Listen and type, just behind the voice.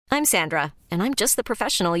I'm Sandra, and I'm just the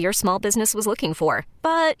professional your small business was looking for.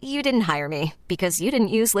 But you didn't hire me because you didn't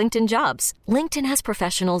use LinkedIn Jobs. LinkedIn has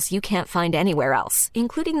professionals you can't find anywhere else,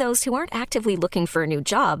 including those who aren't actively looking for a new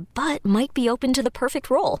job, but might be open to the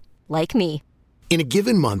perfect role, like me. In a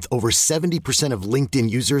given month, over 70% of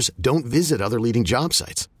LinkedIn users don't visit other leading job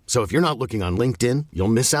sites. So if you're not looking on LinkedIn, you'll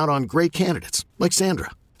miss out on great candidates like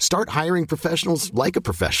Sandra. Start hiring professionals like a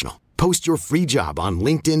professional. Post your free job on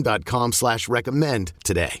linkedin.com/recommend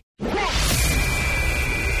today.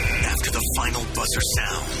 After the final buzzer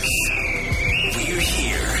sounds, we're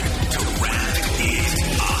here to wrap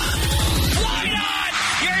it up. Why not?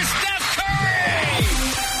 You're Steph Curry!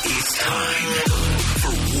 It's time for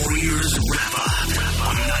Warriors Wrap Up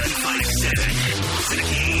on 95.7 The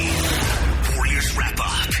Game. Warriors Wrap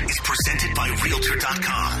Up is presented by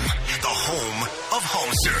Realtor.com, the home of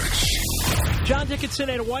home search. John Dickinson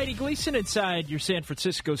and Whitey Gleason inside your San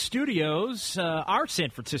Francisco studios, our San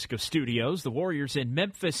Francisco studios. The Warriors in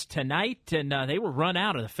Memphis tonight, and they were run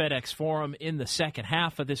out of the FedEx Forum in the second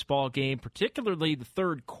half of this ball game, particularly the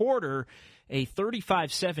third quarter, a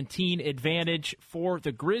 35-17 advantage for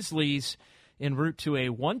the Grizzlies en route to a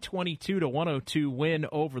 122-102 win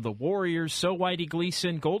over the Warriors. So, Whitey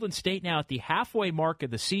Gleason, Golden State now at the halfway mark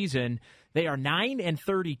of the season. They are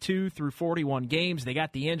 9-32 through 41 games. They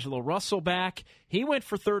got D'Angelo Russell back. He went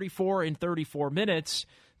for 34 in 34 minutes.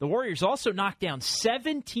 The Warriors also knocked down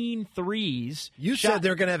 17 threes. You said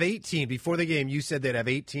they're going to have 18 before the game. You said they'd have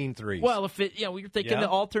 18 threes. Well, if it, you're thinking the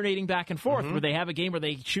alternating back and forth, where they have a game where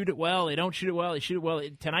they shoot it well, they don't shoot it well, they shoot it well.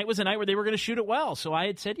 Tonight was a night where they were going to shoot it well. So I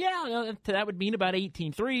had said, that would mean about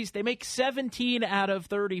 18 threes. They make 17 out of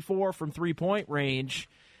 34 from three-point range.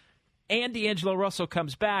 And D'Angelo Russell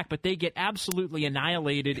comes back, but they get absolutely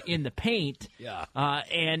annihilated in the paint.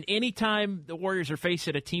 And anytime the Warriors are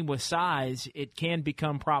facing a team with size, it can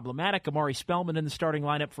become problematic. Amari Spellman in the starting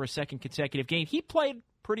lineup for a second consecutive game. He played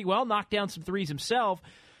pretty well, knocked down some threes himself.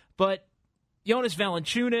 But Jonas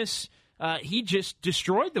Valanciunas, he just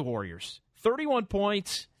destroyed the Warriors. 31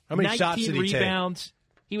 points, how many 19 shots did he rebounds. take?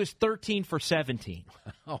 He was 13 for 17.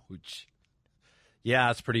 Ouch. Yeah,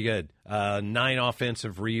 that's pretty good. 9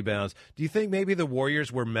 offensive rebounds. Do you think maybe the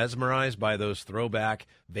Warriors were mesmerized by those throwback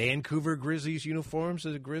Vancouver Grizzlies uniforms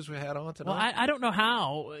that the Grizz had on tonight? Well, I don't know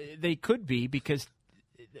how they could be, because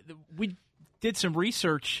we did some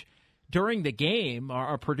research during the game.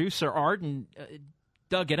 Our producer, Arden,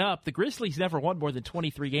 dug it up. The Grizzlies never won more than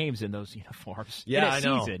 23 games in those uniforms in a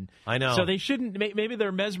season. I know. So they shouldn't. Maybe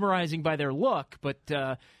they're mesmerizing by their look,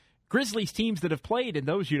 but Grizzlies teams that have played in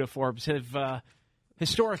those uniforms have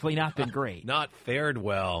historically not been great. Not fared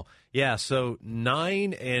well. Yeah, so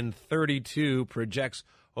 9-32 projects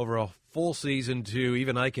over a full season to,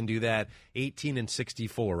 even I can do that,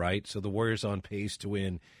 18-64, right? So the Warriors on pace to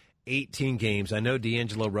win 18 games. I know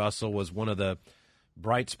D'Angelo Russell was one of the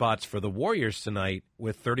bright spots for the Warriors tonight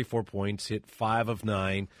with 34 points, hit 5 of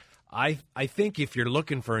 9. I think if you're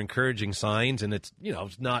looking for encouraging signs, and it's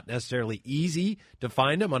not necessarily easy to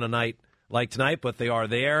find them on a night like tonight, but they are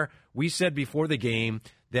there. We said before the game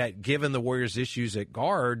that given the Warriors' issues at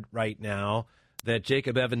guard right now, that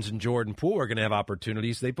Jacob Evans and Jordan Poole are going to have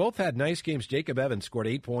opportunities. They both had nice games. Jacob Evans scored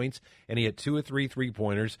 8 points, and he had 2 of 3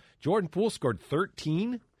 three-pointers. Jordan Poole scored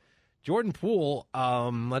 13. Jordan Poole,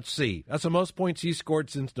 let's see, that's the most points he scored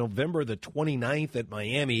since November the 29th at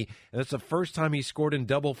Miami, and that's the first time he scored in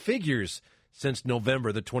double figures since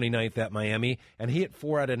November the 29th at Miami, and he hit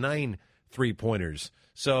 4 out of 9 three-pointers.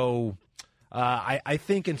 So I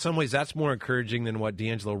think in some ways that's more encouraging than what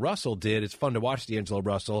D'Angelo Russell did. It's fun to watch D'Angelo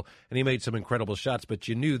Russell, and he made some incredible shots, but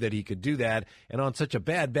you knew that he could do that. And on such a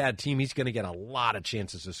bad team, he's going to get a lot of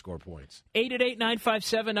chances to score points.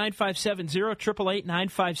 888-957-9570,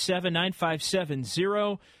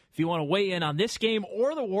 888-957-9570. If you want to weigh in on this game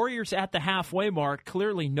or the Warriors at the halfway mark,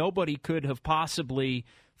 clearly nobody could have possibly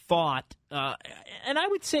thought, and I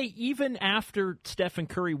would say even after Stephen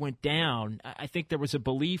Curry went down, I think there was a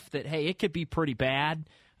belief that, hey, it could be pretty bad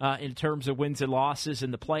in terms of wins and losses,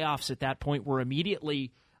 and the playoffs at that point were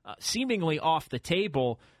immediately seemingly off the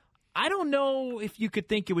table. I don't know if you could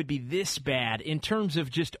think it would be this bad in terms of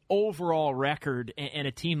just overall record and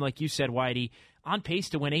a team, like you said, Whitey, on pace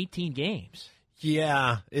to win 18 games.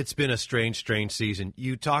 Yeah, it's been a strange season.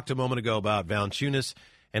 You talked a moment ago about Valanciunas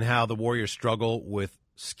and how the Warriors struggle with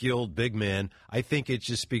skilled big men. I think it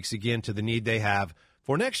just speaks again to the need they have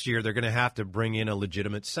for next year. They're going to have to bring in a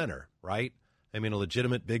legitimate center, right? I mean, a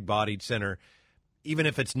legitimate big-bodied center, even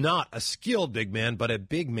if it's not a skilled big man, but a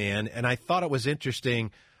big man. And I thought it was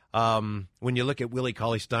interesting when you look at Willie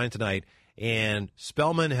Cauley-Stein tonight And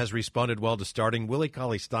Spellman has responded well to starting. Willie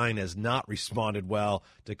Cauley-Stein has not responded well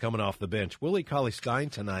to coming off the bench. Willie Cauley-Stein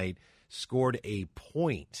tonight scored a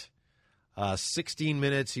point. 16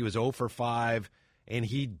 minutes, he was 0 for 5, and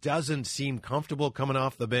he doesn't seem comfortable coming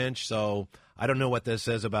off the bench. So I don't know what this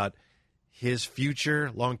says about his future,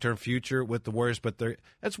 long-term future with the Warriors. But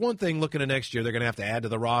that's one thing looking at next year they're going to have to add to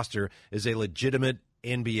the roster is a legitimate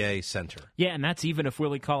NBA center. Yeah, and that's even if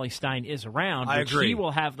Willie Cauley-Stein is around. I agree. He will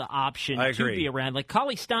have the option to be around. Like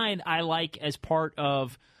Cauley-Stein, I like as part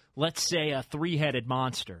of, let's say, a three-headed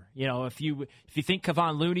monster. You know, if you think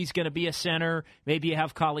Kevon Looney's going to be a center, maybe you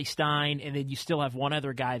have Cauley-Stein, and then you still have one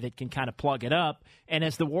other guy that can kind of plug it up. And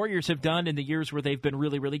as the Warriors have done in the years where they've been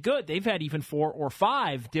really, really good, they've had even 4 or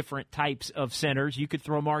 5 different types of centers. You could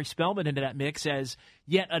throw Mari Spellman into that mix as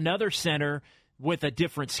yet another center with a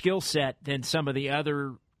different skill set than some of the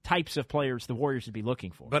other types of players the Warriors would be looking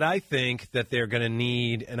for. But I think that they're going to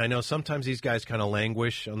need, and I know sometimes these guys kind of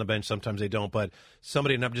languish on the bench, sometimes they don't, but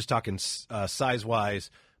somebody, and I'm just talking size-wise,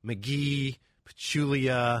 McGee,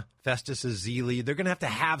 Pachulia, Festus Ezeli, they're going to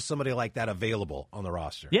have somebody like that available on the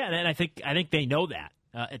roster. Yeah, and I think they know that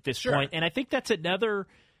at this point. And I think that's another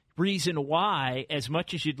reason why, as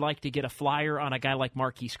much as you'd like to get a flyer on a guy like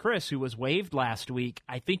Marquise Chriss, who was waived last week,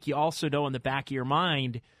 I think you also know in the back of your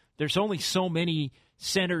mind there's only so many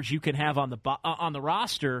centers you can have on the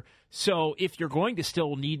roster. So if you're going to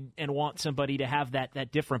still need and want somebody to have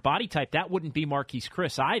that different body type, that wouldn't be Marquise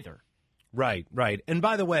Chriss either. Right. And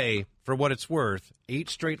by the way, for what it's worth, 8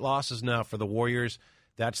 straight losses now for the Warriors.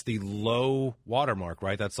 That's the low watermark,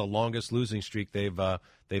 right? That's the longest losing streak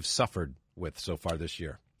they've suffered with so far this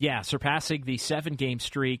year. Yeah, surpassing the 7-game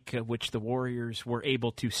streak, which the Warriors were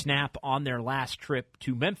able to snap on their last trip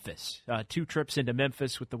to Memphis. 2 trips into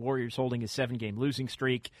Memphis with the Warriors holding a 7-game losing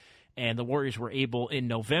streak. And the Warriors were able in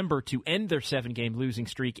November to end their 7-game losing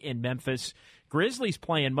streak in Memphis. Grizzlies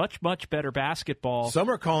playing much, much better basketball. Some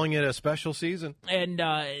are calling it a special season. And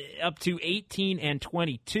up to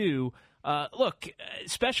 18-22. Look,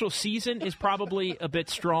 special season is probably a bit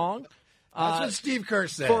strong. That's what Steve Kerr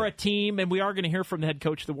said. For a team, and we are going to hear from the head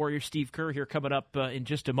coach of the Warriors, Steve Kerr, here coming up in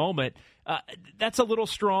just a moment. That's a little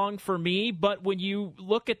strong for me, but when you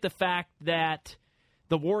look at the fact that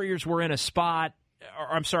the Warriors were in a spot,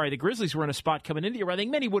 the Grizzlies were in a spot coming into the year, I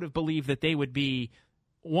think many would have believed that they would be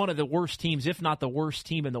one of the worst teams, if not the worst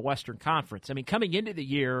team in the Western Conference. I mean, coming into the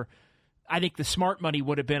year, I think the smart money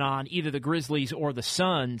would have been on either the Grizzlies or the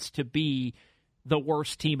Suns to be the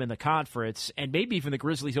worst team in the conference, and maybe even the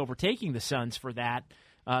Grizzlies overtaking the Suns for that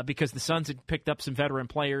because the Suns had picked up some veteran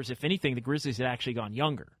players. If anything, the Grizzlies had actually gone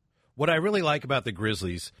younger. What I really like about the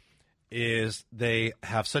Grizzlies is they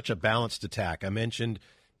have such a balanced attack. I mentioned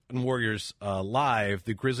in Warriors Live,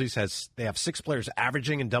 the Grizzlies they have 6 players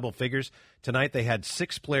averaging in double figures. Tonight they had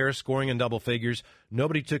 6 players scoring in double figures.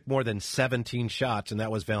 Nobody took more than 17 shots, and that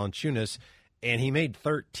was Valanciunas, and he made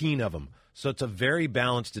 13 of them. So it's a very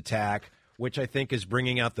balanced attack, which I think is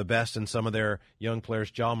bringing out the best in some of their young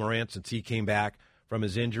players. Ja Morant, since he came back from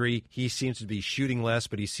his injury, he seems to be shooting less,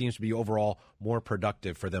 but he seems to be overall more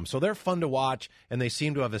productive for them. So they're fun to watch, and they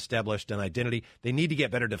seem to have established an identity. They need to get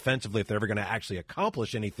better defensively if they're ever going to actually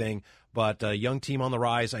accomplish anything, but a young team on the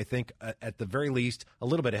rise, I think, at the very least, a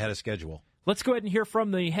little bit ahead of schedule. Let's go ahead and hear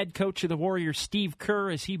from the head coach of the Warriors, Steve Kerr,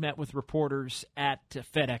 as he met with reporters at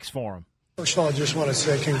FedEx Forum. First of all, I just want to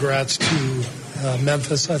say congrats to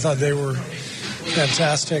Memphis. I thought they were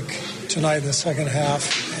fantastic tonight in the second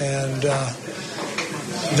half, and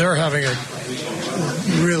they're having a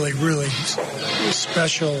really, really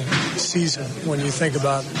special season when you think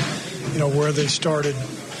about, where they started,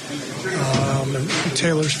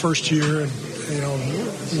 Taylor's first year, and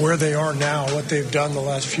where they are now, what they've done the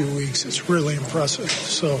last few weeks. It's really impressive.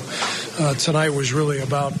 So tonight was really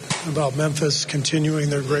about Memphis continuing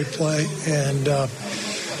their great play, and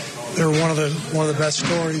they're one of the best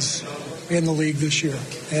stories in the league this year,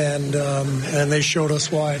 and they showed us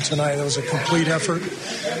why tonight. It was a complete effort.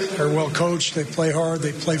 They're well coached. They play hard.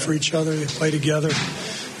 They play for each other. They play together,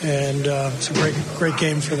 and it's a great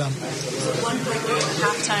game for them. 1 point at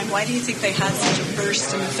halftime. Why do you think they had such a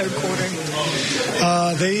burst in the third quarter?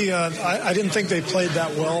 I didn't think they played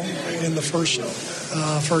that well in the first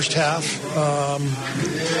half.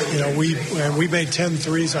 We made 10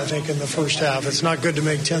 threes, I think, in the first half. It's not good to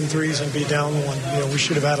make 10 threes and be down 1. We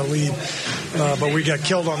should have had a lead, but we got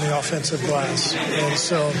killed on the offensive glass. And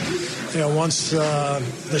so, once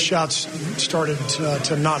the shots started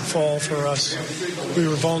to not fall for us, we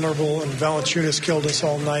were vulnerable, and Valanciunas killed us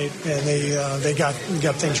all night, and they got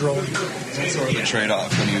things rolling. What's sort of the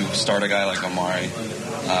trade-off when you start a guy like Amari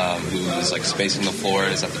who is like spacing the floor?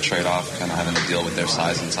 Is that the trade-off, kind of having to deal with their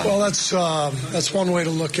size and size? Well, that's one way to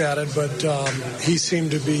look at it, but he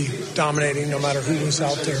seemed to be dominating no matter who was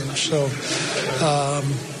out there. So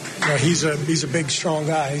he's a big, strong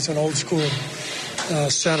guy. He's an old school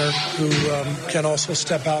center who can also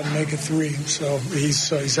step out and make a three. So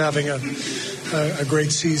he's having a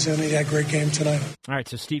great season. He had a great game tonight. All right,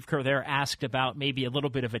 so Steve Kerr there asked about maybe a little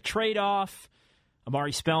bit of a trade-off.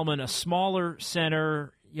 Amari Spellman, a smaller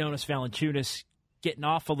center. Jonas Valanciunas getting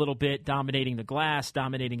off a little bit, dominating the glass,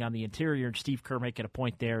 dominating on the interior. And Steve Kerr making a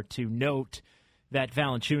point there to note that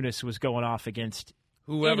Valanciunas was going off against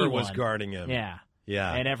whoever anyone. was guarding him. Yeah.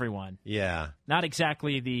 And everyone. Yeah. Not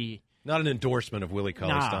exactly not an endorsement of Willie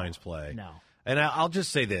Cauley-Stein's play. No. And I'll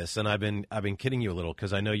just say this, and I've been kidding you a little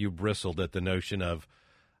because I know you bristled at the notion of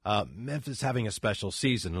Memphis having a special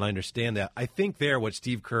season, and I understand that. I think what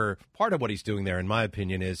Steve Kerr, part of what he's doing there, in my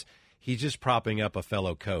opinion, is he's just propping up a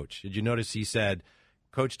fellow coach. Did you notice he said,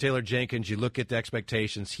 Coach Taylor Jenkins, you look at the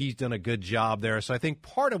expectations, he's done a good job there. So I think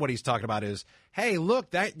part of what he's talking about is, hey, look,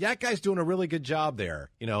 that guy's doing a really good job there.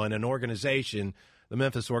 In an organization, the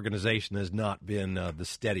Memphis organization has not been the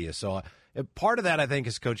steadiest. So part of that, I think,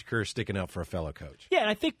 is Coach Kerr sticking up for a fellow coach. Yeah, and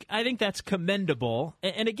I think that's commendable.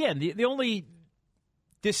 And again, the only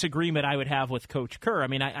disagreement I would have with Coach Kerr,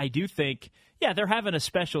 I do think, they're having a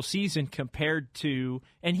special season compared to,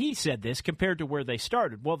 and he said this, compared to where they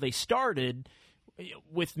started. Well, they started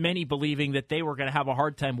with many believing that they were going to have a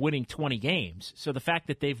hard time winning 20 games. So the fact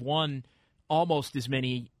that they've won almost as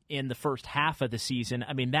many in the first half of the season,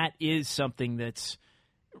 that is something that's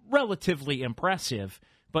relatively impressive.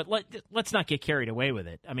 But let's not get carried away with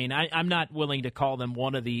it. I'm not willing to call them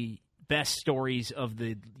one of the best stories of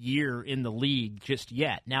the year in the league just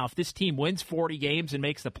yet. Now, if this team wins 40 games and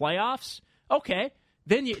makes the playoffs, okay,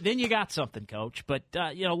 then you got something, Coach. But,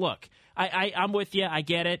 look, I'm with you. I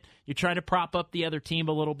get it. You're trying to prop up the other team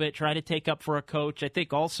a little bit, trying to take up for a coach. I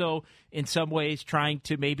think also in some ways trying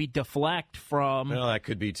to maybe deflect from that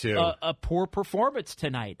could be too a poor performance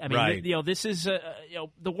tonight. Right. This is the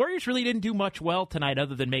Warriors really didn't do much well tonight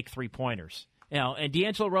other than make 3-pointers. And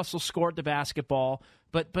D'Angelo Russell scored the basketball,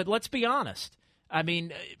 but let's be honest.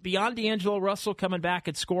 Beyond D'Angelo Russell coming back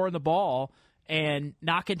and scoring the ball and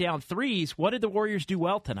knocking down threes, what did the Warriors do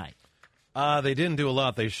well tonight? They didn't do a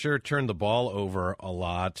lot. They sure turned the ball over a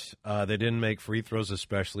lot. They didn't make free throws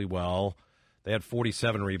especially well. They had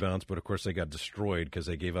 47 rebounds, but of course they got destroyed because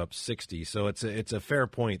they gave up 60. So it's a fair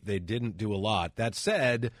point. They didn't do a lot. That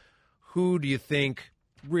said, who do you think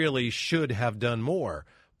really should have done more?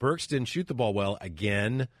 Burks didn't shoot the ball well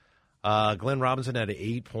again. Glenn Robinson had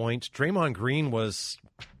 8 points. Draymond Green was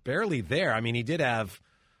barely there. He did have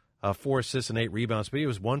 4 assists and 8 rebounds, but he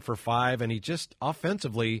was 1 for 5, and he just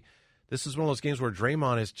offensively, this is one of those games where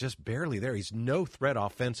Draymond is just barely there. He's no threat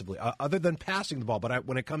offensively, other than passing the ball. But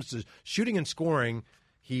when it comes to shooting and scoring,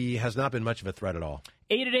 he has not been much of a threat at all.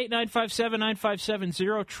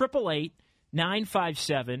 888-957-9570,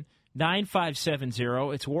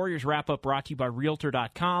 888-957-9570. It's Warriors Wrap-Up brought to you by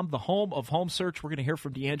Realtor.com, the home of home search. We're going to hear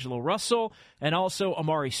from D'Angelo Russell and also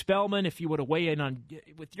Amari Spellman. If you would weigh in on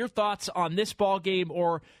with your thoughts on this ball game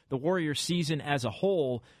or the Warriors season as a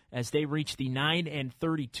whole as they reach the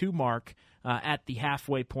 9-32 mark at the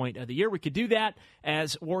halfway point of the year. We could do that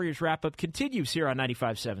as Warriors Wrap-Up continues here on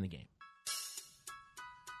 95.7 The Game.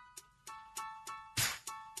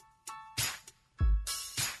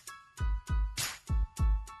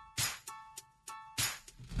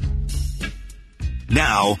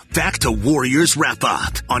 Now, back to Warriors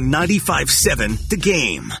Wrap-Up on 95.7 The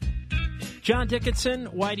Game. John Dickinson,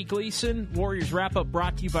 Whitey Gleason, Warriors Wrap-Up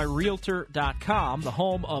brought to you by Realtor.com, the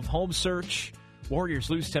home of home search. Warriors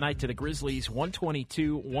lose tonight to the Grizzlies,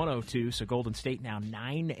 122-102. So Golden State now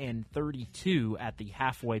 9-32 at the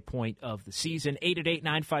halfway point of the season.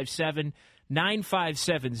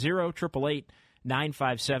 888-957-9570,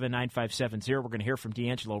 888-957-9570. We're going to hear from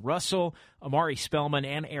D'Angelo Russell, Amari Spellman,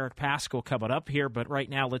 and Eric Paschall coming up here. But right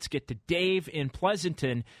now, let's get to Dave in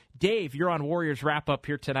Pleasanton. Dave, you're on Warriors Wrap-Up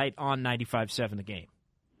here tonight on 95.7 The Game.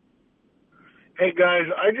 Hey, guys,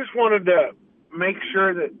 I just wanted to make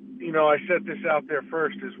sure that, I set this out there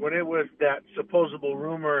first, is when it was that supposable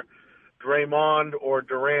rumor, Draymond or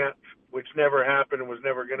Durant, which never happened and was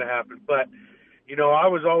never going to happen. But, I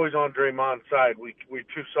was always on Draymond's side. We're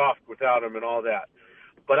too soft without him and all that.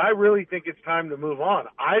 But I really think it's time to move on.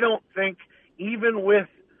 I don't think, even with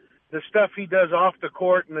the stuff he does off the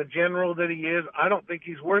court and the general that he is, I don't think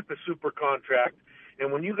he's worth a super contract.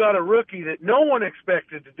 And when you got a rookie that no one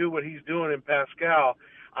expected to do what he's doing in Pascal,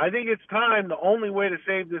 I think it's time. The only way to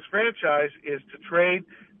save this franchise is to trade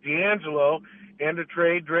D'Angelo and to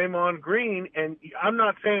trade Draymond Green. And I'm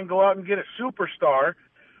not saying go out and get a superstar,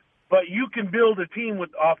 but you can build a team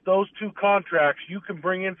off those two contracts. You can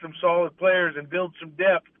bring in some solid players and build some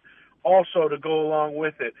depth also to go along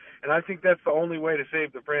with it. And I think that's the only way to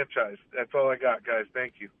save the franchise. That's all I got, guys.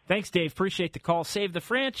 Thank you. Thanks, Dave. Appreciate the call. Save the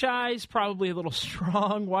franchise, probably a little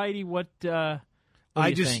strong. Whitey, what do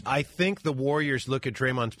you think? I think the Warriors look at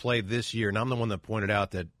Draymond's play this year, and I'm the one that pointed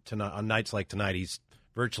out that on nights like tonight, he's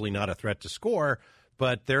virtually not a threat to score,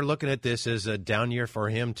 but they're looking at this as a down year for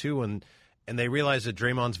him too, and they realize that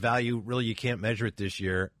Draymond's value, really you can't measure it this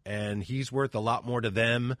year, and he's worth a lot more to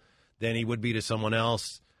them than he would be to someone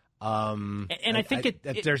else. I think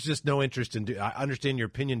there's just no interest in. I understand your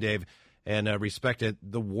opinion, Dave, and respect it.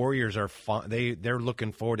 The Warriors are they're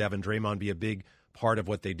looking forward to having Draymond be a big part of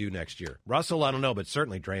what they do next year. Russell, I don't know, but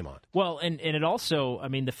certainly Draymond. Well, and it also, I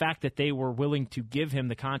mean, the fact that they were willing to give him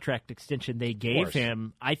the contract extension they gave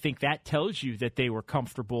him, I think that tells you that they were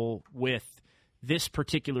comfortable with this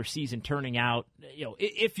particular season turning out. You know,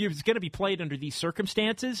 if it's going to be played under these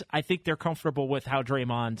circumstances, I think they're comfortable with how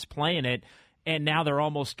Draymond's playing it. And now they're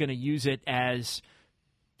almost going to use it as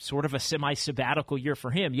sort of a semi-sabbatical year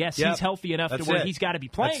for him. Yes, he's healthy enough to where he's got to be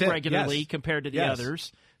playing regularly compared to the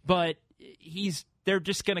others, but they're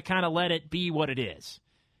just going to kind of let it be what it is.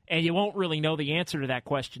 And you won't really know the answer to that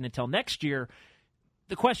question until next year.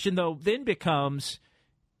 The question, though, then becomes,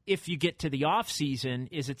 if you get to the offseason,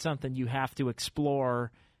 is it something you have to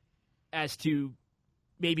explore as to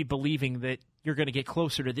maybe believing that you're going to get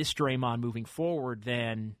closer to this Draymond moving forward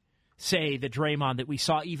than, say, the Draymond that we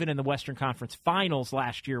saw even in the Western Conference Finals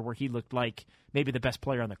last year, where he looked like maybe the best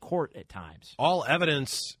player on the court at times? All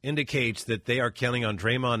evidence indicates that they are counting on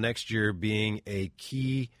Draymond next year being a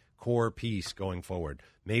key core piece going forward.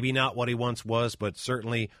 Maybe not what he once was, but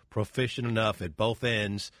certainly proficient enough at both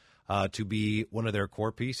ends to be one of their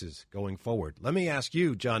core pieces going forward. Let me ask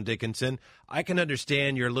you, John Dickinson, I can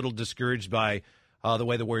understand you're a little discouraged by the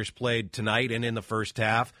way the Warriors played tonight and in the first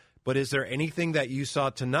half. But is there anything that you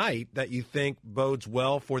saw tonight that you think bodes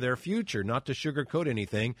well for their future? Not to sugarcoat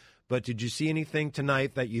anything, but did you see anything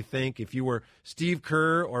tonight that you think, if you were Steve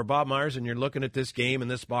Kerr or Bob Myers and you're looking at this game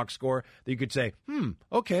and this box score, that you could say,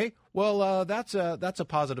 okay, well, that's a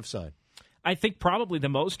positive sign? I think probably the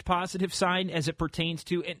most positive sign as it pertains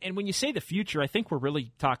to, and when you say the future, I think we're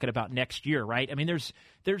really talking about next year, right? I mean,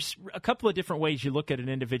 there's a couple of different ways you look at an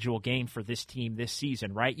individual game for this team this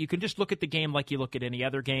season, right? You can just look at the game like you look at any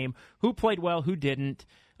other game. Who played well, who didn't?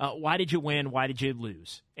 Why did you win? Why did you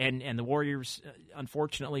lose? And the Warriors,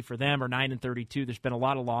 unfortunately for them, are 9-32. There's been a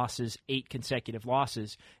lot of losses, 8 consecutive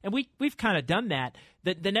losses. And we've kind of done that.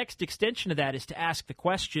 The next extension of that is to ask the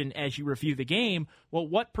question as you review the game, well,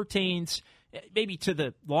 what pertains maybe to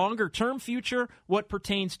the longer-term future, what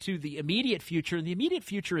pertains to the immediate future? And the immediate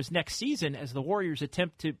future is next season as the Warriors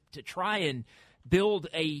attempt to try and build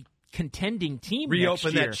a contending team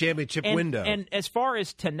reopen next year. That championship window. And as far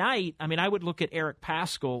as tonight, I mean, I would look at Eric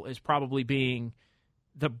Paschall as probably being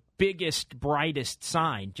the biggest, brightest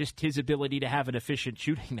sign, just his ability to have an efficient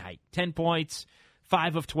shooting night. 10 points,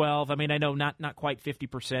 5 of 12. I mean, I know not quite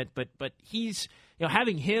 50%, but he's,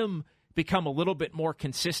 having him become a little bit more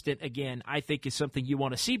consistent again, I think is something you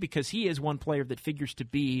want to see, because he is one player that figures to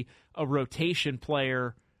be a rotation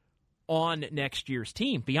player on next year's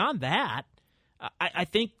team. Beyond that, I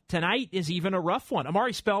think tonight is even a rough one.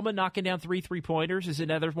 Amari Spellman knocking down 3 3-pointers is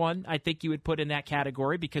another one I think you would put in that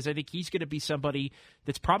category, because I think he's going to be somebody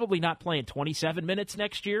that's probably not playing 27 minutes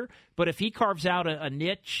next year. But if he carves out a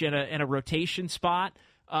niche and a rotation spot,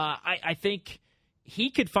 I think he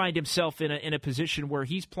could find himself in a position where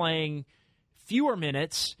he's playing fewer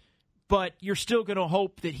minutes, but you're still going to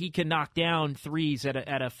hope that he can knock down threes at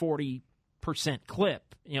a 40%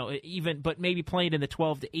 clip. But maybe playing in the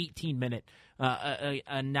 12 to 18 minute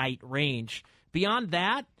a night range. Beyond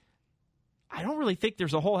that, I don't really think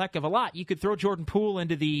there's a whole heck of a lot. You could throw Jordan Poole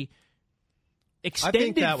into the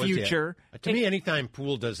extended future. To me, anytime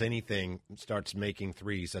Poole does anything, starts making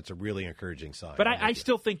threes, that's a really encouraging sign. But I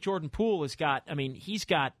still think Jordan Poole he's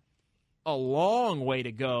got a long way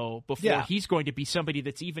to go before he's going to be somebody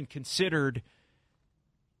that's even considered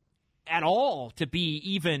at all to be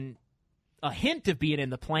even a hint of being in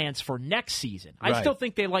the plans for next season. I still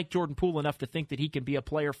think they like Jordan Poole enough to think that he can be a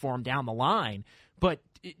player for him down the line. But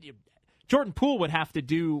Jordan Poole would have to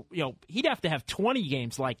do, he'd have to have 20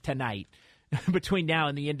 games like tonight between now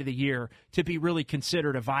and the end of the year to be really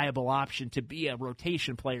considered a viable option to be a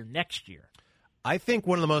rotation player next year. I think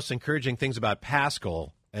one of the most encouraging things about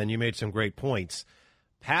Paschall, and you made some great points,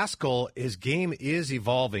 Paschall, his game is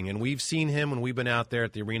evolving, and we've seen him when we've been out there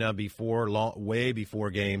at the arena before, way before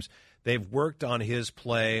games, they've worked on his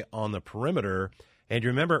play on the perimeter. And you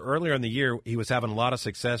remember earlier in the year, he was having a lot of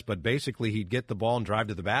success, but basically he'd get the ball and drive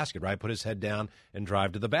to the basket, right? Put his head down and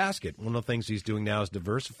drive to the basket. One of the things he's doing now is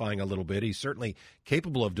diversifying a little bit. He's certainly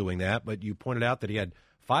capable of doing that, but you pointed out that he had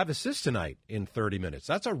 5 assists tonight in 30 minutes.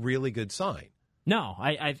 That's a really good sign. No,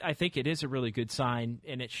 I think it is a really good sign,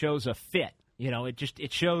 and it shows a fit.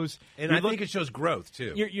 It shows. And I think it shows growth,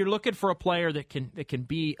 too. You're looking for a player that can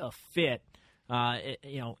be a fit.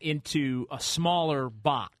 Into a smaller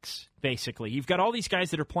box, basically. You've got all these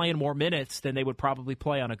guys that are playing more minutes than they would probably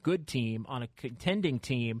play on a good team, on a contending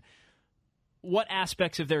team. What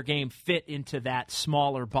aspects of their game fit into that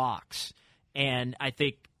smaller box? And I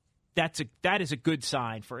think that is a good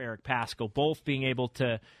sign for Eric Paschall, both being able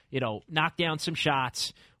to, knock down some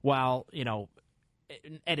shots while,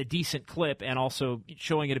 at a decent clip, and also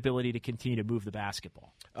showing an ability to continue to move the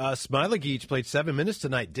basketball. Smailagić played 7 minutes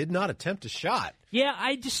tonight, did not attempt a shot. Yeah,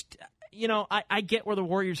 I just, I get where the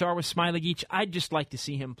Warriors are with Smailagić. I'd just like to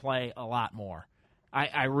see him play a lot more.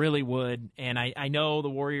 I really would, and I know the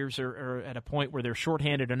Warriors are at a point where they're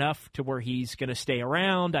shorthanded enough to where he's going to stay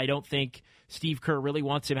around. I don't think Steve Kerr really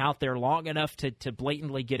wants him out there long enough to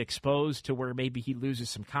blatantly get exposed to where maybe he loses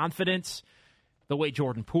some confidence the way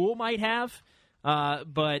Jordan Poole might have.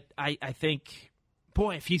 But I think,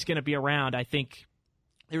 boy, if he's going to be around, I think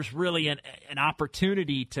there's really an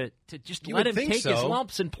opportunity to just let him take his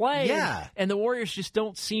lumps and play. Yeah. And the Warriors just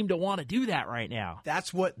don't seem to want to do that right now.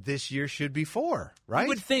 That's what this year should be for, right? You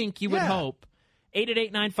would think, you would hope.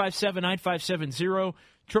 888-957-9570,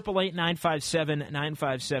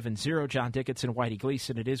 888-957-9570. John Dickinson, Whitey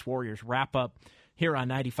Gleason. It is Warriors Wrap-Up here on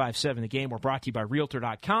 95.7 The Game. We're brought to you by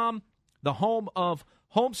Realtor.com, the home of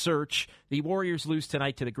home search. The Warriors lose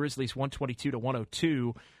tonight to the Grizzlies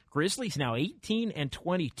 122-102. Grizzlies now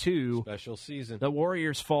 18-22. Special season. The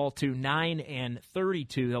Warriors fall to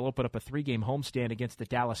 9-32. They'll open up a 3-game homestand against the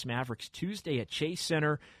Dallas Mavericks Tuesday at Chase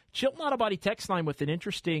Center. Chilton Auto Body text line with an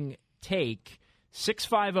interesting take.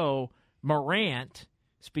 650 Morant.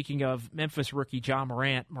 Speaking of Memphis rookie John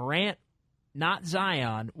Morant, not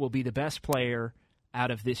Zion, will be the best player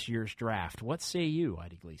out of this year's draft. What say you,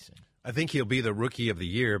 Whitey Gleason? I think he'll be the rookie of the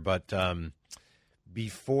year, but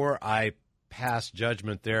before I pass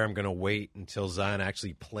judgment there, I'm going to wait until Zion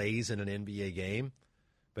actually plays in an NBA game.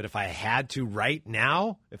 But if I had to right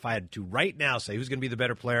now say who's going to be the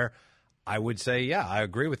better player, I would say, yeah, I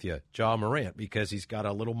agree with you, Ja Morant, because he's got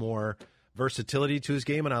a little more versatility to his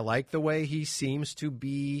game, and I like the way he seems to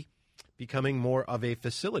be becoming more of a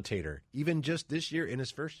facilitator, even just this year in his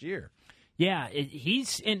first year. Yeah,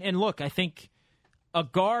 and look, I think a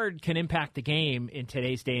guard can impact the game in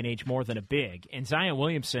today's day and age more than a big. And Zion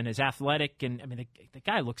Williamson is athletic, and I mean the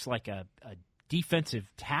guy looks like a defensive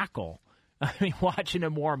tackle. I mean, watching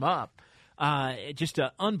him warm up, just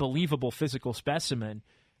an unbelievable physical specimen.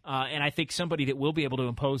 And I think somebody that will be able to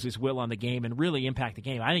impose his will on the game and really impact the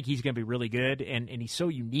game. I think he's going to be really good, and he's so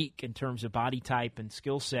unique in terms of body type and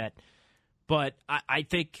skill set. But I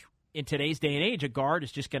think in today's day and age, a guard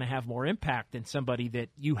is just going to have more impact than somebody that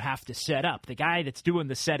you have to set up. The guy that's doing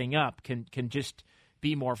the setting up can just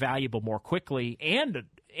be more valuable more quickly and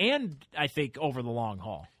I think over the long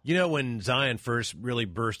haul. You know, when Zion first really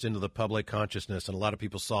burst into the public consciousness and a lot of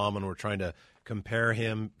people saw him and were trying to compare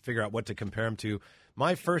him, figure out what to compare him to,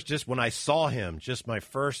 when I saw him, just my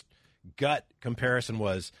first gut comparison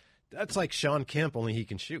was, that's like Sean Kemp, only he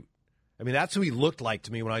can shoot. I mean, that's who he looked like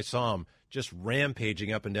to me when I saw him. Just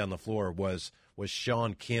rampaging up and down the floor was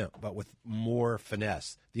Sean Kemp, but with more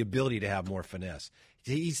finesse, the ability to have more finesse.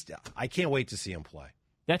 I can't wait to see him play.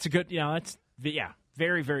 That's a good,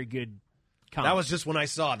 very, very good comp. That was just when I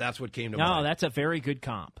saw it. That's what came to mind. No, that's a very good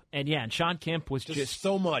comp. And Sean Kemp was just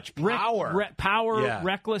so much power.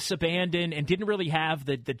 Reckless abandon, and didn't really have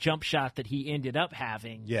the jump shot that he ended up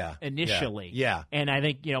having initially. Yeah. And I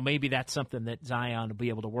think, maybe that's something that Zion will be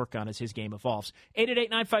able to work on as his game evolves.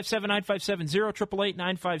 888-957-9570,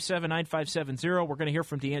 888-957-9570. We're going to hear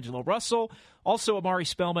from D'Angelo Russell, also Amari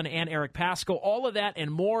Spellman and Eric Paschall. All of that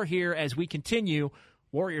and more here as we continue.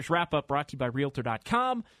 Warriors Wrap-Up brought to you by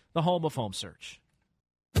Realtor.com, the home of home search.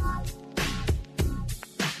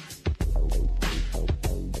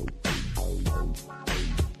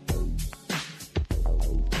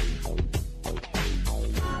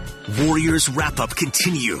 Warriors Wrap-Up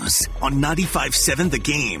continues on 95.7 The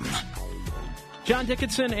Game. John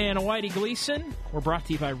Dickinson and Whitey Gleason. We're brought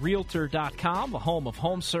to you by Realtor.com, the home of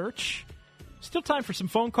home search. Still time for some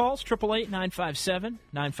phone calls.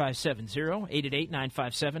 888-957-9570,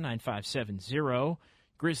 888-957-9570.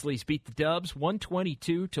 Grizzlies beat the Dubs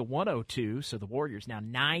 122-102, so the Warriors now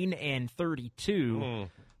 9-32.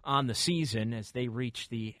 on the season as they reach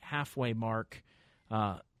the halfway mark.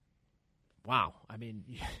 Wow. I mean,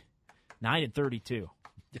 9-32.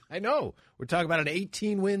 I know. We're talking about an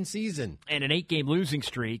 18-win season. And an 8-game losing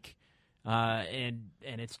streak. And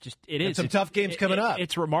it's just, it is. Some tough games coming up.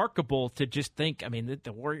 It's remarkable to just think, I mean,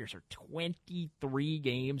 the Warriors are 23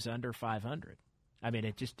 games under 500. I mean,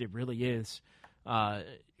 it really is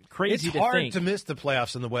crazy to think. It's hard to miss the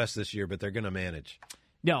playoffs in the West this year, but they're going to manage.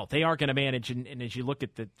 No, they are going to manage. And as you look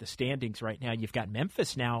at the standings right now, you've got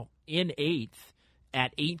Memphis now in 8th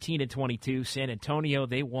at 18-22. San Antonio,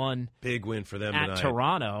 they won. Big win for them at tonight.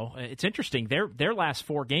 Toronto. It's interesting. Their last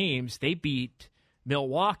 4 games, they beat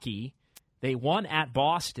Milwaukee. They won at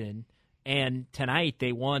Boston. And tonight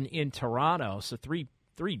they won in Toronto. So three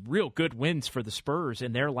real good wins for the Spurs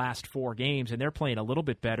in their last 4 games. And they're playing a little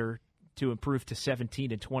bit better to improve to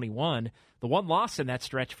 17-21. The one loss in that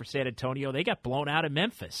stretch for San Antonio, they got blown out of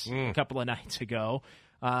Memphis a couple of nights ago.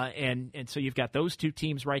 And so you've got those 2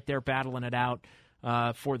 teams right there battling it out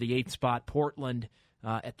for the 8th spot. Portland,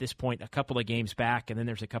 at this point, a couple of games back, and then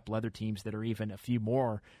there's a couple other teams that are even a few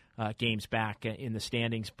more games back in the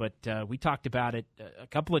standings. But we talked about it a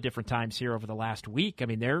couple of different times here over the last week. I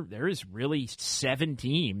mean, there is really 7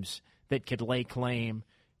 teams that could lay claim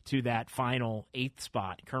to that final 8th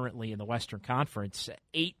spot currently in the Western Conference.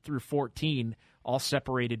 8 through 14, all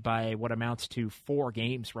separated by what amounts to 4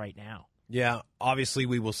 games right now. Yeah, obviously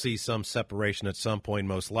we will see some separation at some point,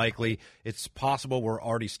 most likely. It's possible we're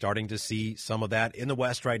already starting to see some of that. In the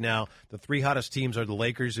West right now, the 3 hottest teams are the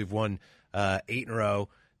Lakers, who've won 8 in a row.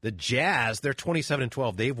 The Jazz, they're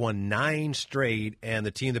 27-12. They've won 9 straight. And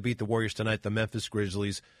the team that beat the Warriors tonight, the Memphis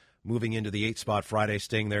Grizzlies, moving into the 8th spot Friday,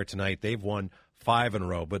 staying there tonight. They've won 5 in a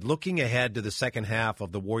row. But looking ahead to the second half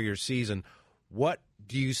of the Warriors season, what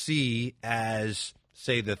do you see as,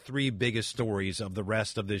 say, the 3 biggest stories of the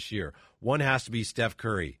rest of this year? One has to be Steph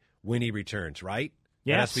Curry when he returns, right?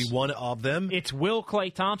 Yes. That has to be one of them. It's will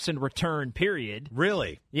Klay Thompson return, period.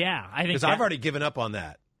 Really? Yeah, I think because I've already given up on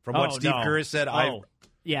that. From what Steve Kerr has said,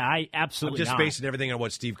 yeah, I absolutely. I'm just basing everything on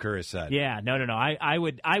what Steve Kerr has said. Yeah, no. I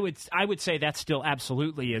would say that still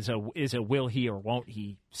absolutely is a will he or won't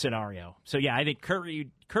he scenario. So yeah, I think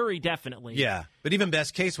Curry definitely. Yeah, but even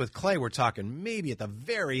best case with Klay, we're talking maybe at the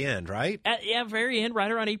very end, right? Very end,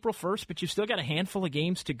 right around April 1st. But you've still got a handful of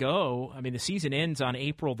games to go. I mean, the season ends on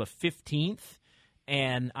April the 15th,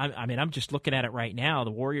 and I'm just looking at it right now.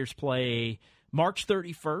 The Warriors play March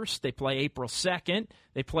 31st. They play April 2nd.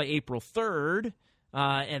 They play April 3rd.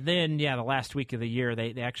 And then, the last week of the year,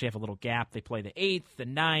 they actually have a little gap. They play the 8th, the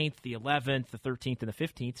 9th, the 11th, the 13th, and the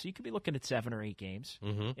 15th. So you could be looking at 7 or 8 games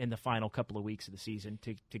in the final couple of weeks of the season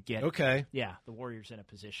to get the Warriors in a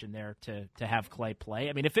position there to have Klay play.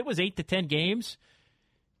 I mean, if it was 8 to 10 games,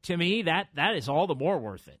 to me, that is all the more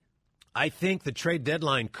worth it. I think the trade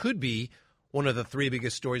deadline could be one of the 3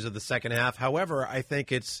 biggest stories of the second half. However, I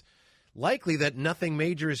think it's likely that nothing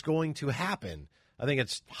major is going to happen. I think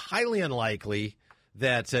it's highly unlikely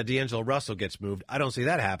that D'Angelo Russell gets moved. I don't see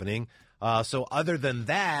that happening. So other than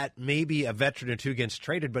that, maybe a veteran or 2 gets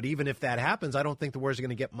traded. But even if that happens, I don't think the Warriors are going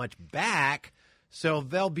to get much back. So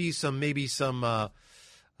there'll be some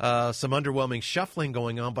underwhelming shuffling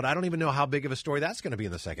going on. But I don't even know how big of a story that's going to be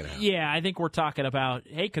in the second half. Yeah, I think we're talking about,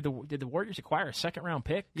 hey, did the Warriors acquire a second-round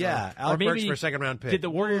pick? Yeah, Alec Burks for a second-round pick. Did the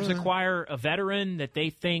Warriors acquire a veteran that they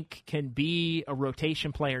think can be a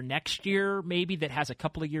rotation player next year, maybe that has a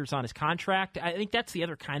couple of years on his contract? I think that's the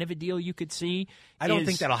other kind of a deal you could see. I don't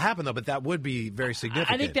think that'll happen, though, but that would be very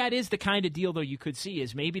significant. I think that is the kind of deal, though, you could see,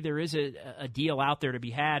 is maybe there is a deal out there to be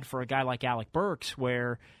had for a guy like Alec Burks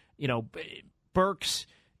where, Burks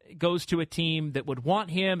goes to a team that would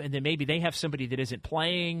want him, and then maybe they have somebody that isn't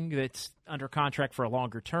playing that's under contract for a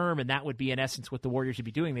longer term, and that would be in essence what the Warriors would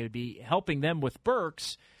be doing. They would be helping them with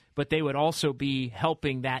Burks, but they would also be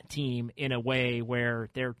helping that team in a way where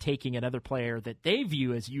they're taking another player that they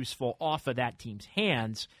view as useful off of that team's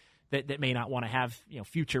hands that may not want to have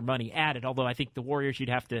future money added. Although I think the Warriors, you'd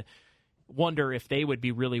have to wonder if they would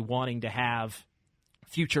be really wanting to have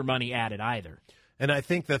future money added either. And I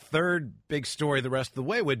think the third big story the rest of the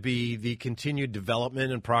way would be the continued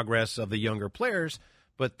development and progress of the younger players.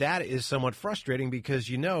 But that is somewhat frustrating because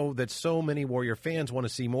you know that so many Warrior fans want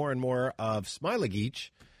to see more and more of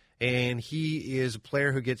Smailagic. And he is a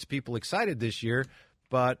player who gets people excited this year.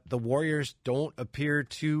 But the Warriors don't appear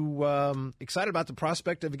too excited about the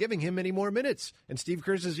prospect of giving him any more minutes. And Steve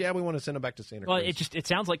Kerr says, we want to send him back to Santa Cruz. Well, it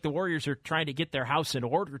sounds like the Warriors are trying to get their house in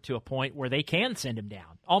order to a point where they can send him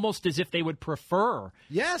down, almost as if they would prefer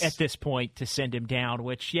at this point to send him down,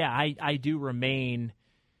 which, I do remain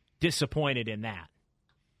disappointed in that.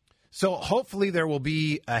 So hopefully there will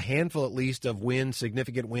be a handful at least of wins,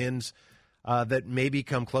 significant wins, that maybe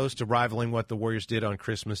come close to rivaling what the Warriors did on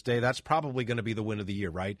Christmas Day. That's probably going to be the win of the year,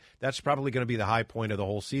 right? That's probably going to be the high point of the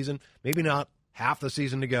whole season. Maybe not half the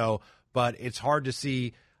season to go, but it's hard to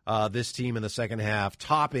see this team in the second half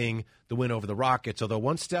topping the win over the Rockets. Although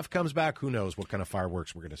once Steph comes back, who knows what kind of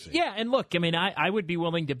fireworks we're going to see. Yeah, and look, I mean, I would be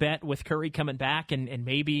willing to bet with Curry coming back and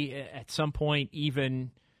maybe at some point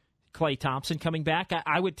even Klay Thompson coming back,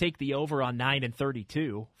 I would take the over on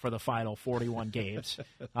 9-32 for the final 41 games.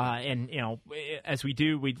 And, you know, as we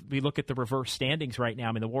do, we look at the reverse standings right now.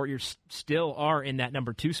 I mean, the Warriors still are in that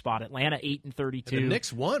number 2 spot. Atlanta 8-32. The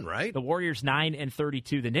Knicks won, right? The Warriors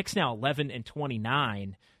 9-32. The Knicks now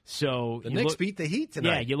 11-29. So the Knicks beat the Heat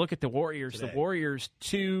tonight. Yeah, you look at the Warriors. Today. The Warriors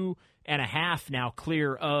 2.5 now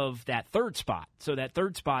clear of that 3rd spot. So that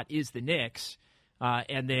 3rd spot is the Knicks.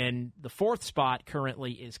 And then the 4th spot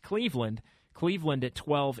currently is Cleveland. Cleveland at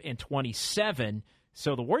 12-27.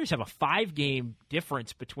 So the Warriors have a 5-game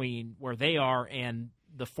difference between where they are and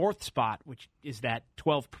the 4th spot, which is that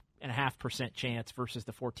 12.5% chance versus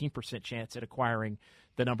the 14% chance at acquiring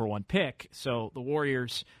the number 1 pick. So the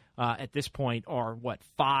Warriors at this point are,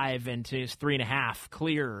 5 and 3.5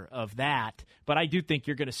 clear of that. But I do think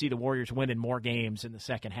you're going to see the Warriors winning more games in the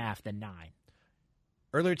second half than 9.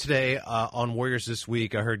 Earlier today on Warriors This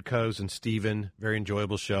Week, I heard Coz and Steven, very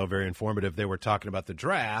enjoyable show, very informative. They were talking about the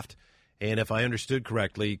draft, and if I understood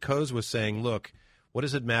correctly, Coz was saying, look, what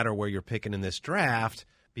does it matter where you're picking in this draft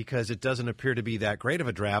because it doesn't appear to be that great of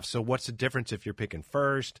a draft, so what's the difference if you're picking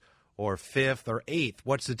 1st or 5th or 8th?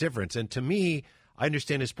 What's the difference? And to me, I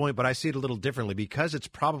understand his point, but I see it a little differently because it's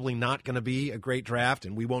probably not going to be a great draft,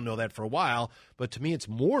 and we won't know that for a while. But to me, it's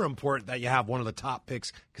more important that you have one of the top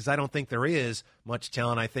picks because I don't think there is much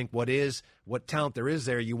talent. I think what talent there is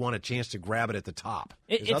there, you want a chance to grab it at the top.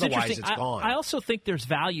 It's otherwise, interesting. it's gone. I also think there's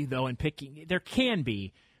value, though, in picking. There can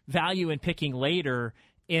be value in picking later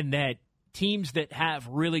in that teams that have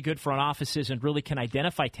really good front offices and really can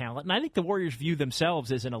identify talent. And I think the Warriors view themselves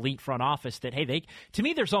as an elite front office that, hey, to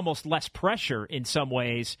me, there's almost less pressure in some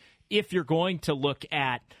ways if you're going to look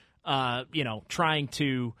at, trying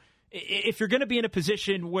to, if you're going to be in a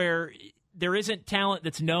position where there isn't talent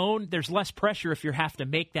that's known, there's less pressure if you have to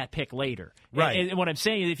make that pick later. Right. And what I'm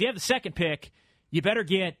saying is if you have the second pick, you better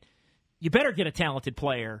get a talented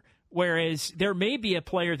player, whereas there may be a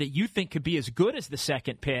player that you think could be as good as the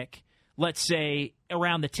second pick, let's say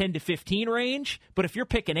around the 10 to 15 range. But if you're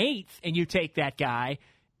picking 8th and you take that guy,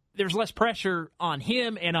 there's less pressure on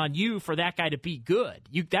him and on you for that guy to be good.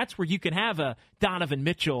 That's where you can have a Donovan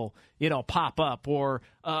Mitchell, pop up, or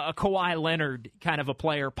a Kawhi Leonard kind of a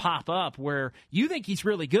player pop up where you think he's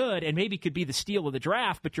really good and maybe could be the steal of the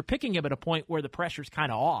draft, but you're picking him at a point where the pressure's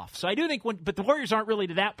kind of off. So I do think but the Warriors aren't really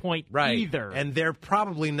to that point either. And they're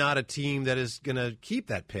probably not a team that is going to keep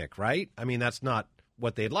that pick, right? I mean, that's not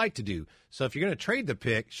what they'd like to do. So if you're going to trade the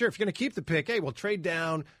pick, sure, if you're going to keep the pick, hey, we'll trade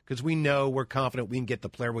down because we're confident we can get the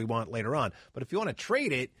player we want later on. But if you want to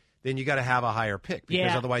trade it, then you got to have a higher pick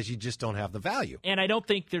because otherwise you just don't have the value. And I don't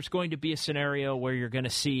think there's going to be a scenario where you're going to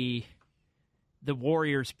see the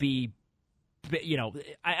Warriors be,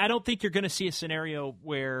 I don't think you're going to see a scenario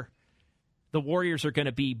where the Warriors are going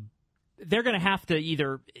to be, they're going to have to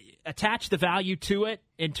either attach the value to it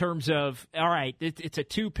in terms of, all right, it's a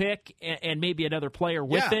 2 pick and maybe another player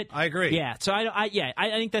with it. I agree. Yeah, so I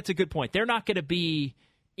think that's a good point. They're not going to be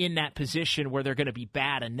in that position where they're going to be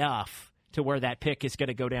bad enough to where that pick is going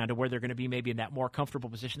to go down to where they're going to be maybe in that more comfortable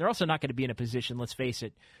position. They're also not going to be in a position, let's face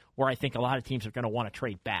it, where I think a lot of teams are going to want to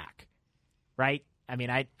trade back, right? I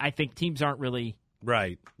mean, I think teams aren't really.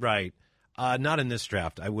 Right. Not in this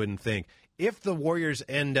draft, I wouldn't think. If the Warriors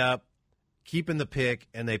end up keeping the pick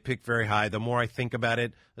and they pick very high, the more I think about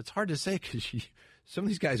it, it's hard to say because some of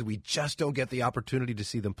these guys, we just don't get the opportunity to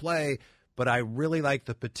see them play, but I really like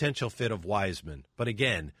the potential fit of Wiseman. But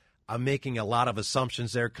again, I'm making a lot of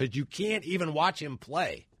assumptions there because you can't even watch him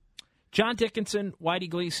play. John Dickinson, Whitey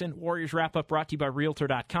Gleason, Warriors Wrap-Up brought to you by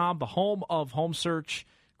Realtor.com, the home of home search.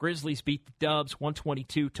 Grizzlies beat the Dubs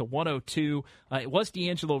 122-102. It was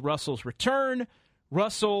D'Angelo Russell's return.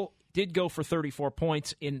 Russell did go for 34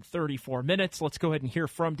 points in 34 minutes. Let's go ahead and hear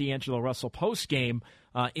from D'Angelo Russell post-game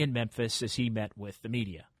in Memphis as he met with the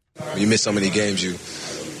media. When you miss so many games, you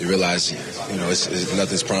realize, it's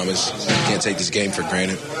nothing's promised. You can't take this game for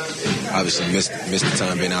granted. Obviously, missed the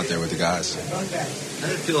time being out there with the guys. How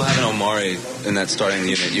did it feel having Omari in that starting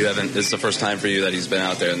unit? This is the first time for you that he's been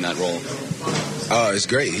out there in that role. It's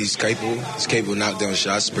great. He's capable. He's capable of knock down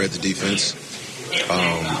shots, spread the defense.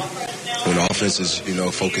 When the offense is,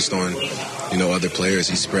 focused on, other players,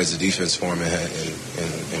 he spreads the defense for him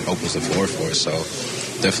and opens the floor for us.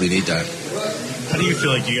 So definitely need that. How do you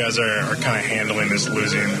feel like you guys are kind of handling this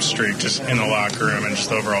losing streak just in the locker room and just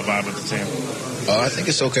the overall vibe of the team? I think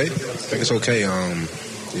it's okay. It's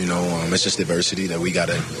just adversity that we got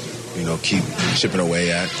to, keep chipping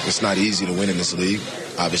away at. It's not easy to win in this league.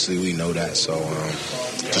 Obviously, we know that. So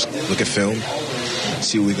just look at film,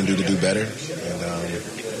 see what we can do to do better, and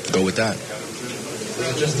go with that.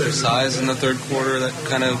 Was it just their size in the third quarter that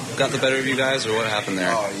kind of got the better of you guys, or what happened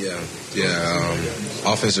there? Oh,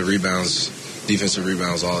 yeah. Offensive rebounds, defensive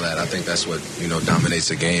rebounds, all that. I think that's what, dominates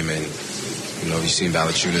a game. And, you've seen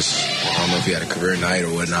Valanciunas, I don't know if he had a career night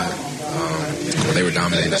or whatnot, but they were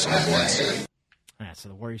dominating us on the boards. So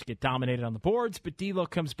the Warriors get dominated on the boards, but D'Lo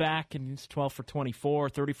comes back and he's 12 for 24,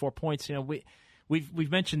 34 points.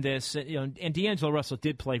 We've mentioned this, and D'Angelo Russell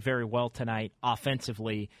did play very well tonight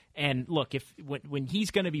offensively. And look, when he's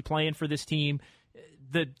going to be playing for this team,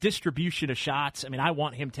 the distribution of shots, I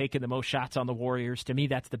want him taking the most shots on the Warriors. To me,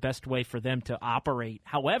 that's the best way for them to operate.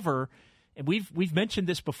 However, and we've mentioned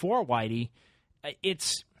this before, Whitey,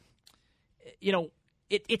 it's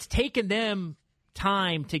taken them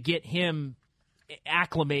time to get him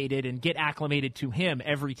acclimated and get acclimated to him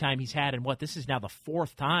every time he's had, and this is now the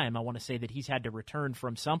fourth time I want to say that he's had to return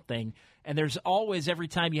from something, and there's always, every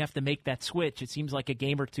time you have to make that switch, it seems like a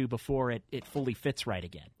game or two before it fully fits right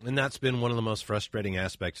again. And that's been one of the most frustrating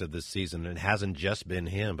aspects of this season. It hasn't just been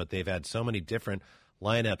him, but they've had so many different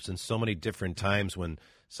lineups and so many different times when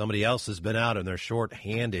somebody else has been out and they're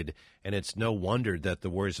short-handed, and it's no wonder that the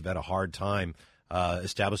Warriors have had a hard time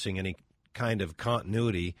establishing any kind of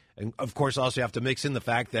continuity. And of course, also you have to mix in the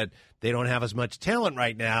fact that they don't have as much talent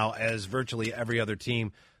right now as virtually every other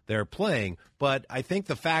team they're playing. But I think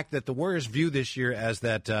the fact that the Warriors view this year as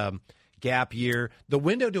that gap year, the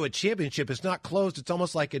window to a championship is not closed. It's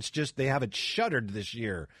almost like it's just they have it shuttered this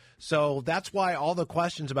year. So that's why all the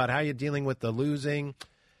questions about how you're dealing with the losing,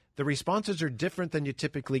 the responses are different than you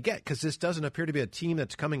typically get, because this doesn't appear to be a team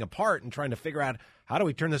that's coming apart and trying to figure out how do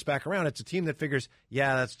we turn this back around. It's a team that figures,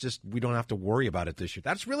 that's just, we don't have to worry about it this year.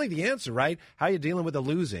 That's really the answer, right? How are you dealing with the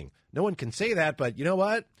losing? No one can say that, but you know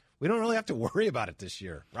what? We don't really have to worry about it this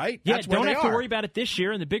year, right? Yeah, don't have to worry about it this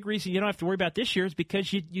year, and the big reason you don't have to worry about it this year is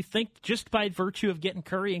because you think just by virtue of getting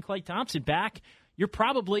Curry and Klay Thompson back, you're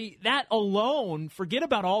probably, that alone, forget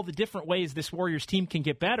about all the different ways this Warriors team can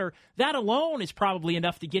get better, that alone is probably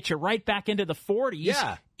enough to get you right back into the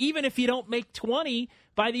 40s, even if you don't make 20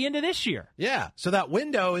 by the end of this year. Yeah, so that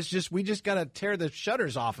window is just, we just got to tear the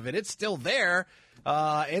shutters off of it. It's still there.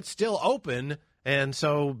 It's still open. And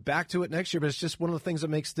so back to it next year, but it's just one of the things that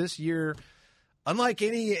makes this year unlike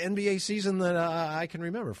any NBA season that I can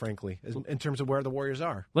remember, frankly, in terms of where the Warriors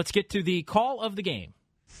are. Let's get to the call of the game.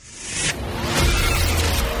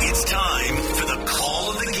 It's time for the call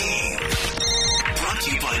of the game. Brought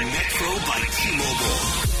to you by Metro by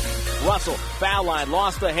T-Mobile. Russell, foul line,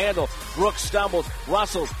 lost the handle. Brooks stumbles.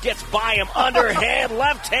 Russell gets by him. Underhand,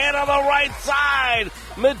 left hand on the right side.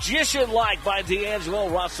 Magician-like by D'Angelo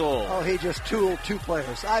Russell. Oh, he just tooled two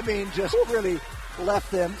players. Just really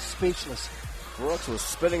left them speechless. Brooks was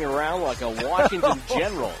spinning around like a Washington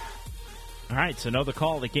general. All right, so know the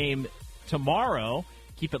call of the game tomorrow.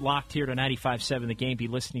 Keep it locked here to 95.7 The Game. Be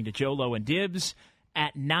listening to Jolo and Dibs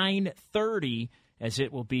at 9:30, as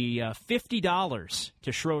it will be $50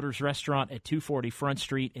 to Schroeder's Restaurant at 240 Front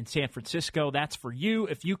Street in San Francisco. That's for you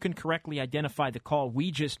if you can correctly identify the call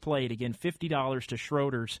we just played. Again, $50 to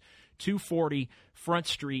Schroeder's, 240 Front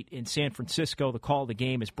Street in San Francisco. The call of the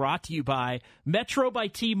game is brought to you by Metro by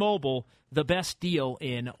T-Mobile, the best deal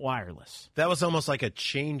in wireless. That was almost like a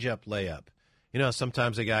change-up layup.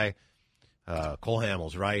 Sometimes a guy... Cole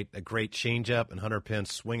Hamels, right? A great changeup, and Hunter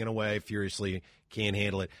Pence swinging away furiously, can't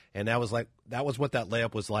handle it. And that was what that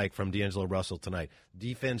layup was like from D'Angelo Russell tonight.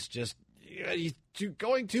 Defense just he's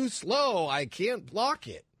going too slow. I can't block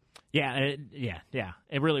it. Yeah,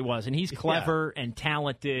 it really was. And he's clever and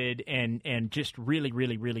talented and just really,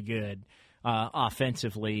 really, really good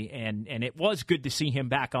offensively. And it was good to see him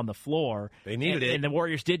back on the floor. They needed it. And the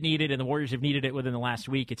Warriors did need it, and the Warriors have needed it within the last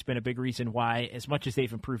week. It's been a big reason why, as much as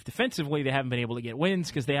they've improved defensively, they haven't been able to get wins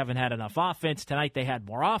because they haven't had enough offense. Tonight they had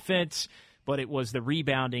more offense, but it was the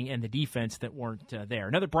rebounding and the defense that weren't there.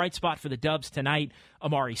 Another bright spot for the Dubs tonight,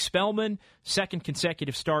 Amari Spellman, second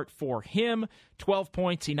consecutive start for him. 12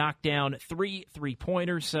 points. He knocked down 3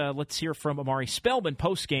 3-pointers. Let's hear from Amari Spellman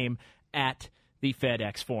postgame at the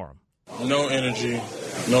FedEx Forum. No energy,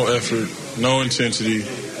 no effort, no intensity,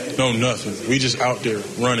 no nothing. We just out there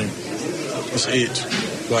running. That's it.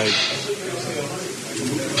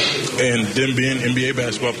 And them being NBA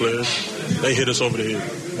basketball players, they hit us over the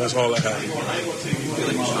head. That's all I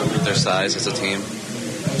have. Their size as a team.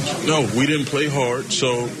 No, we didn't play hard.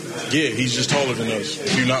 So, yeah, he's just taller than us.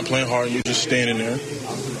 If you're not playing hard and you're just standing there,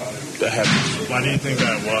 that happens. Why do you think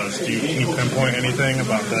that was? Can you pinpoint anything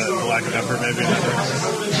about the lack of effort maybe?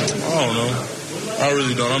 I don't know. I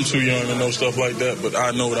really don't. I'm too young to know stuff like that, but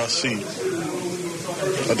I know what I see.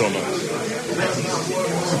 I don't know.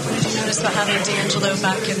 What did you notice about having D'Angelo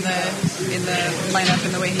back in the lineup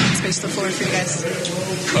and the way he spaced the floor for you guys?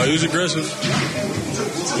 He was aggressive.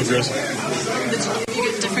 Did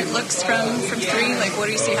you get different looks from three? Like, what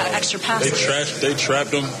do you see? How extra passes? They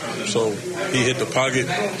trapped him, so he hit the pocket.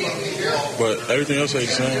 But everything else ain't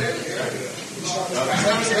the same.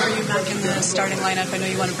 How was it for you back in the starting lineup? I know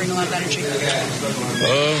you want to bring a lot of energy.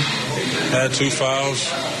 Had 2 fouls,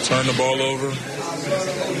 turned the ball over.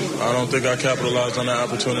 I don't think I capitalized on that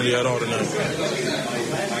opportunity at all tonight.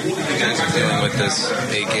 You guys are dealing with this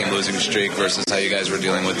 8-game losing streak versus how you guys were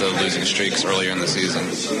dealing with the losing streaks earlier in the season.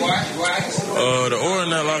 The aura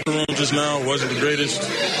in that locker room just now wasn't the greatest.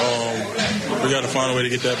 We got to find a way to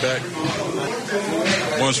get that back.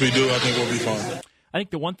 Once we do, I think we'll be fine. I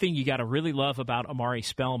think the one thing you got to really love about Omari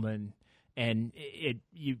Spellman, and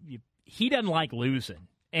he doesn't like losing.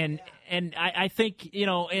 And I think, in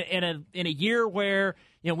a year where,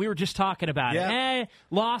 we were just talking about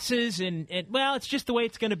losses and well, it's just the way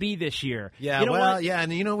it's going to be this year. Yeah,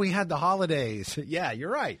 and we had the holidays. Yeah,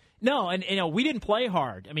 you're right. No, and we didn't play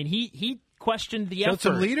hard. I mean, he questioned the effort.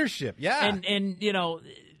 Showed some leadership. Yeah. And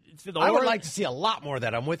I would like to see a lot more of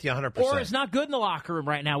that. I'm with you 100%. Or it's not good in the locker room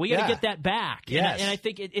right now. We got to get that back. Yes. And I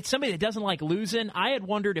think it's somebody that doesn't like losing. I had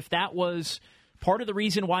wondered if that was part of the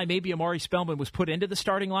reason why maybe Omari Spellman was put into the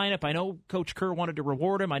starting lineup. I know Coach Kerr wanted to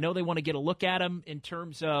reward him. I know they want to get a look at him in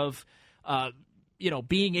terms of,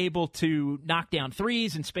 being able to knock down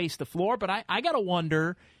threes and space the floor. But I got to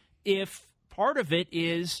wonder if part of it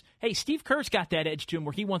is, hey, Steve Kerr's got that edge to him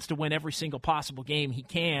where he wants to win every single possible game he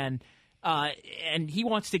can. And he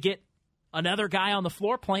wants to get another guy on the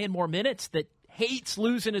floor playing more minutes that hates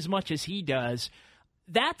losing as much as he does.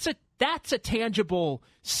 That's a tangible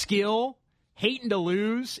skill, hating to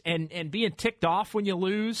lose and being ticked off when you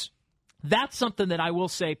lose. That's something that I will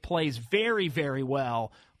say plays very, very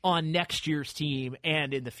well on next year's team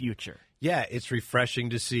and in the future. Yeah, it's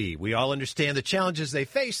refreshing to see. We all understand the challenges they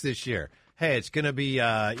face this year. Hey, it's going to be,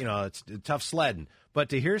 it's tough sledding. But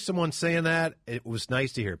to hear someone saying that, it was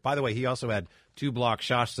nice to hear. By the way, he also had 2 block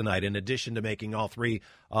shots tonight in addition to making all 3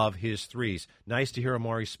 of his threes. Nice to hear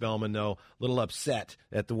Omari Spellman, though, a little upset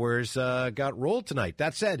that the Warriors got rolled tonight.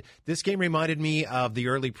 That said, this game reminded me of the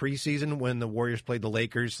early preseason when the Warriors played the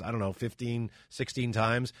Lakers, 15, 16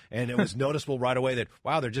 times, and it was noticeable right away that,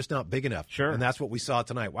 wow, they're just not big enough. Sure. And that's what we saw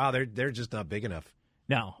tonight. Wow, they're just not big enough.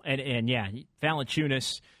 No, and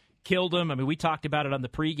Valanciunas killed him. I mean, we talked about it on the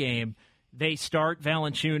pregame. They start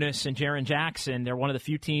Valanciunas and Jaren Jackson. They're one of the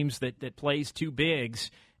few teams that plays 2 bigs.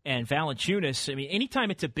 And Valanciunas, I mean,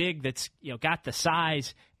 anytime it's a big that's got the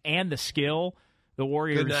size and the skill, the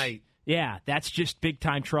Warriors. Good night. Yeah, that's just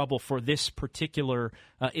big-time trouble for this particular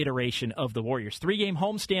iteration of the Warriors. 3-game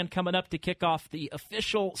homestand coming up to kick off the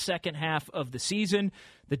official second half of the season.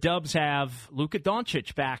 The Dubs have Luka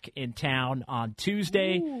Doncic back in town on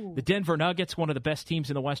Tuesday. Ooh. The Denver Nuggets, one of the best teams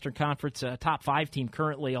in the Western Conference, top 5 team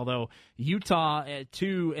currently, although Utah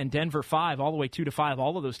 2 and Denver 5, all the way 2-5,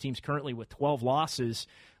 all of those teams currently with 12 losses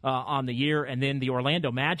on the year. And then the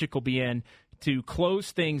Orlando Magic will be in to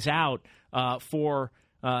close things out for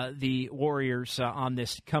the Warriors on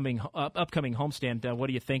this upcoming homestand. What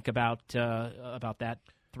do you think about that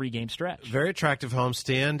 3-game stretch? Very attractive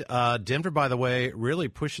homestand. Denver, by the way, really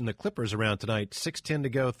pushing the Clippers around tonight. 6:10 to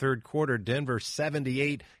go, third quarter. Denver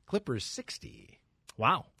 78, Clippers 60.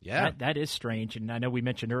 Wow. Yeah. That is strange. And I know we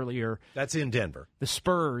mentioned earlier. That's in Denver. The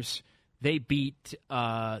Spurs, they beat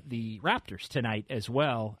the Raptors tonight as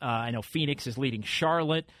well. I know Phoenix is leading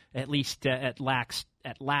Charlotte, at least at last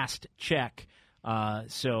check.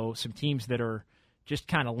 So some teams that are just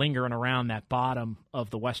kind of lingering around that bottom of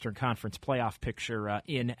the Western Conference playoff picture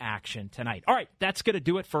in action tonight. All right, that's going to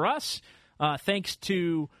do it for us. Thanks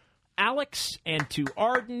to Alex and to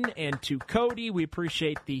Arden and to Cody. We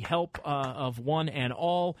appreciate the help of one and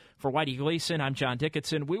all. For Whitey Gleason, I'm John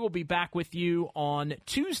Dickinson. We will be back with you on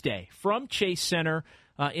Tuesday from Chase Center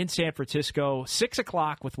in San Francisco, 6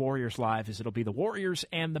 o'clock with Warriors Live, as it'll be the Warriors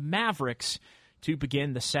and the Mavericks to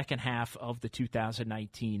begin the second half of the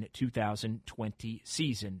 2019-2020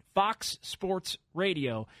 season. Fox Sports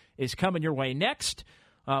Radio is coming your way next.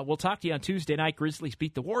 We'll talk to you on Tuesday night. Grizzlies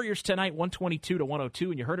beat the Warriors tonight, 122-102,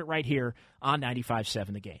 and you heard it right here on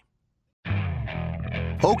 95.7 The Game.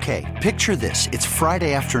 Okay, picture this. It's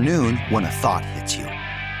Friday afternoon when a thought hits you.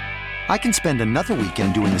 I can spend another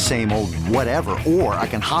weekend doing the same old whatever, or I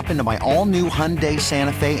can hop into my all-new Hyundai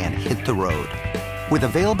Santa Fe and hit the road. With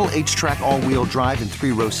available H-Track all-wheel drive and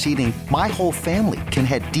 3-row seating, my whole family can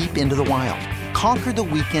head deep into the wild. Conquer the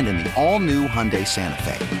weekend in the all-new Hyundai Santa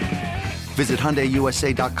Fe. Visit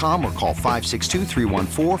HyundaiUSA.com or call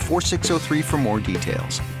 562-314-4603 for more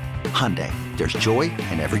details. Hyundai, there's joy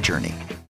in every journey.